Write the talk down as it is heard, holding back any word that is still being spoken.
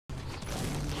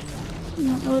I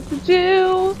don't know what to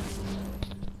do.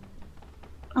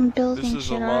 I'm building shit. This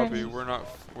is a lobby. We're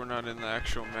not in the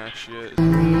actual match yet.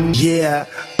 Yeah,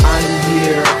 I'm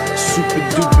here, super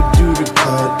duper duper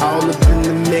cut, all up in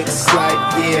the mix like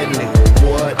yeah,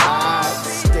 nigga. What I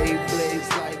stay blaze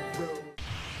like bro.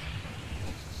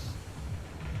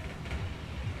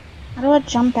 How do I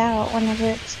jump out whenever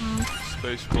it's on?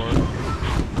 Space bar.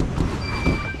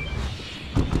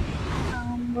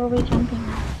 Where are we jumping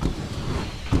at?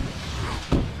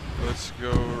 Let's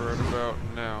go right about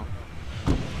now.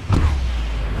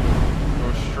 Go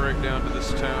straight down to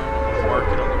this town. I'm gonna mark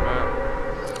it on the map.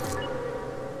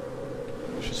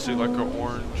 You should see like an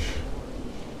orange.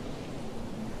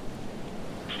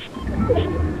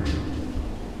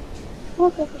 Oh, I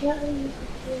forgot how to use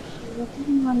the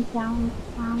thing on down.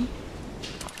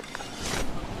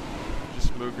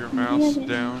 Just move your mouse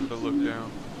down to look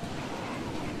down.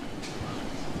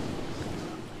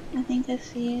 I think I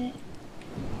see it.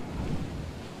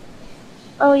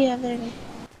 Oh yeah, there it is.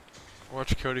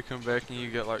 Watch Cody come back and you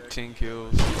get like 10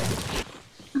 kills.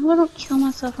 I wouldn't kill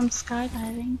myself from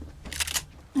skydiving.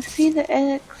 I see the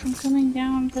X, I'm coming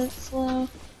down, but it's slow.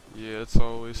 Yeah, it's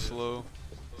always slow.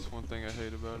 That's one thing I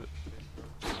hate about it.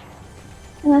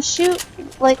 And I shoot,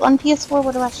 like on PS4,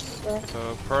 what do I shoot with?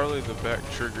 Probably the back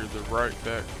trigger, the right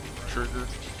back trigger.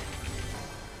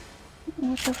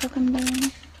 What the fuck I'm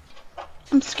doing?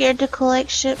 I'm scared to collect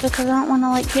shit because I don't want to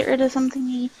like get rid of something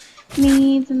he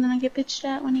needs and then I get bitched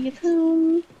at when he gets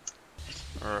home.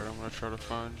 Alright, I'm gonna try to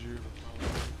find you.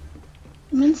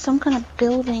 I'm in some kind of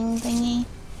building thingy.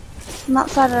 I'm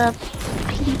outside a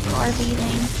RV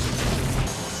thing.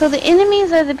 So the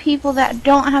enemies are the people that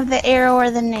don't have the arrow or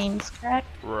the names, correct?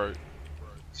 Right.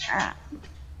 Alright.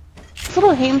 This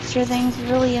little hamster thing's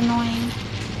really annoying.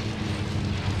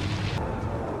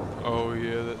 Oh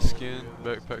yeah, that skin,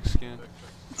 backpack skin.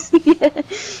 Yeah.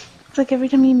 It's like every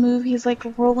time you move, he's like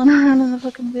rolling around in the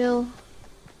fucking bill.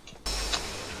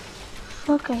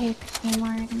 Fuck, I hate this game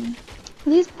already. Are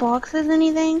these boxes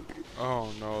anything?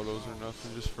 Oh no, those are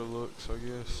nothing, just for looks, I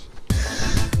guess.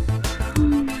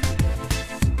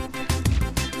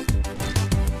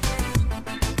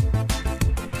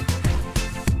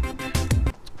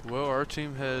 Well, our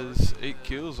team has 8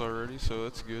 kills already, so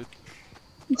that's good.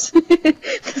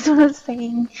 That's what I'm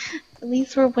saying. At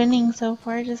least we're winning so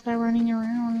far just by running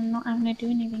around and not having to do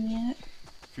anything yet.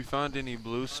 If you find any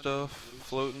blue stuff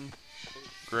floating,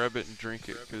 grab it and drink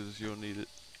it, because you'll need it.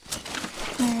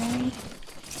 Alright.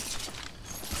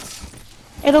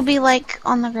 It'll be like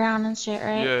on the ground and shit,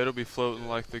 right? Yeah, it'll be floating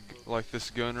like this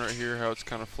gun right here, how it's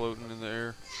kind of floating in the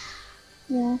air.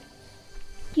 Yeah.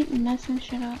 Keep messing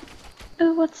shit up.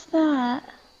 Oh, what's that?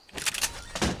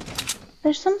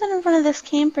 There's something in front of this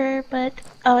camper, but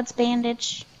oh, it's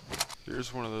bandage.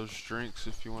 Here's one of those drinks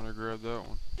if you want to grab that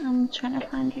one. I'm trying to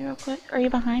find you real quick. Are you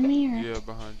behind me or? Yeah,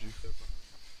 behind you.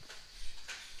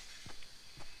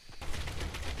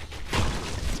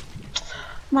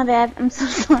 My bad. I'm so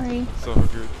sorry. It's all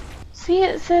good. See,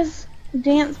 it says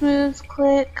dance moves,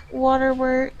 click,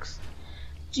 waterworks,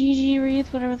 GG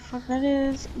wreath, whatever the fuck that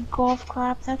is, golf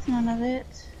clap. That's none of it.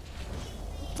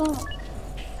 Fuck.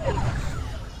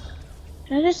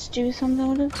 Did I just do something?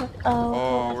 What is that?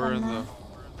 Oh, we're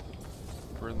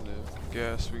in the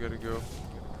gas. We gotta go.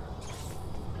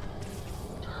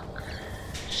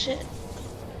 Shit.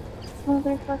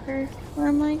 Motherfucker. Where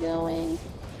am I going?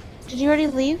 Did you already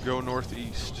leave? Go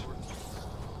northeast.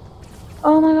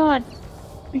 Oh my god.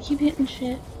 I keep hitting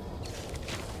shit.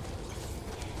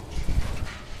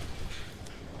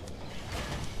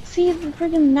 See, the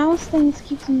friggin' mouse things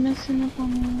keeps messing up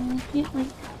on me. I can't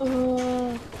like,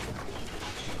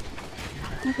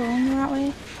 Am I going the right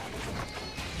way?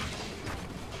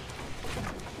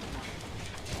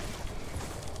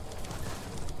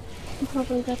 I'm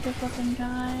probably about to fucking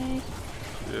die.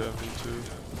 Yeah, me too.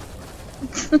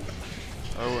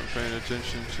 I wasn't paying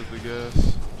attention to the gas.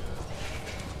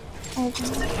 I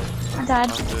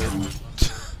died. I'm dead.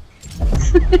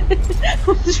 I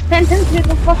was trying to do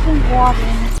the fucking water.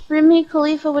 Remy,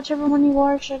 Khalifa, whichever one you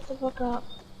are, shut the fuck up.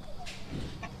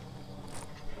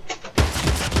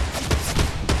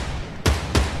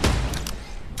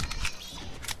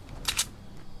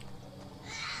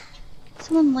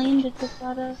 Someone landed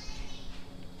without us.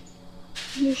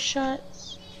 Your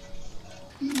shots.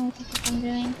 I don't know what the fuck I'm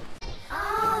doing.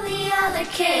 All the other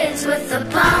kids with the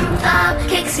pumped up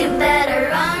kicks, you better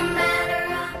run, better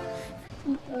run.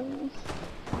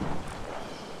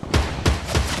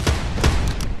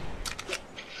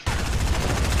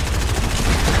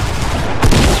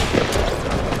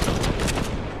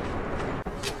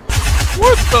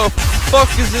 What the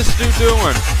fuck is this dude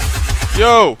doing?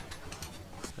 Yo!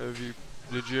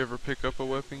 Did you ever pick up a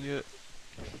weapon yet?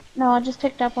 No, I just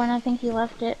picked up one. I think you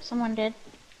left it. Someone did.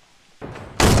 See,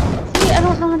 I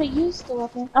don't know how to use the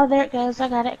weapon. Oh, there it goes. I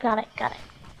got it. Got it. I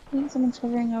think someone's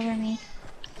hovering over me.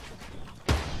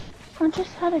 I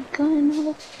just had a gun. How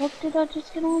the fuck did I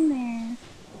just get on there?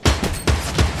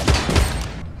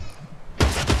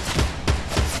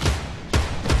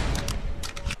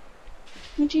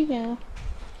 Where'd you go?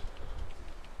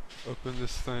 Up in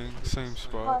this thing, same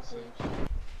spot.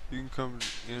 You can come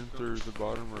in through the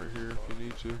bottom right here if you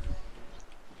need to.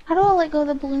 How do I let go of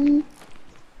the balloon?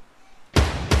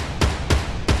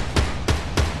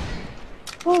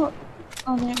 Oh,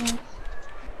 there it is.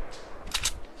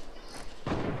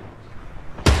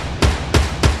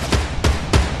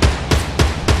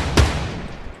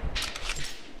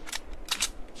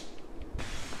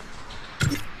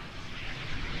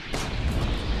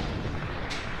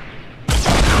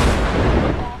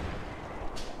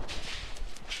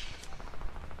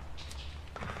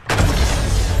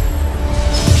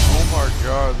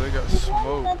 God, they got I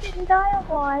smoked. didn't die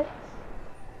a lot.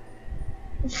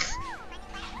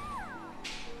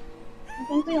 I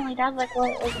think we only died like,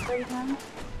 what, like 3 times?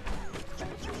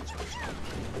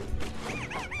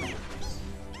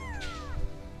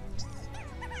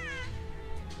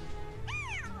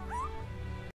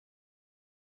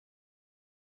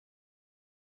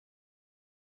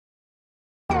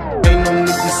 Ain't no need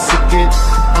to sick it.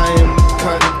 I am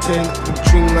content,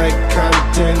 dream like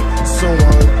content, so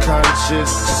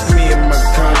unconscious. Just me and my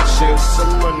conscience.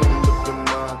 I'm running.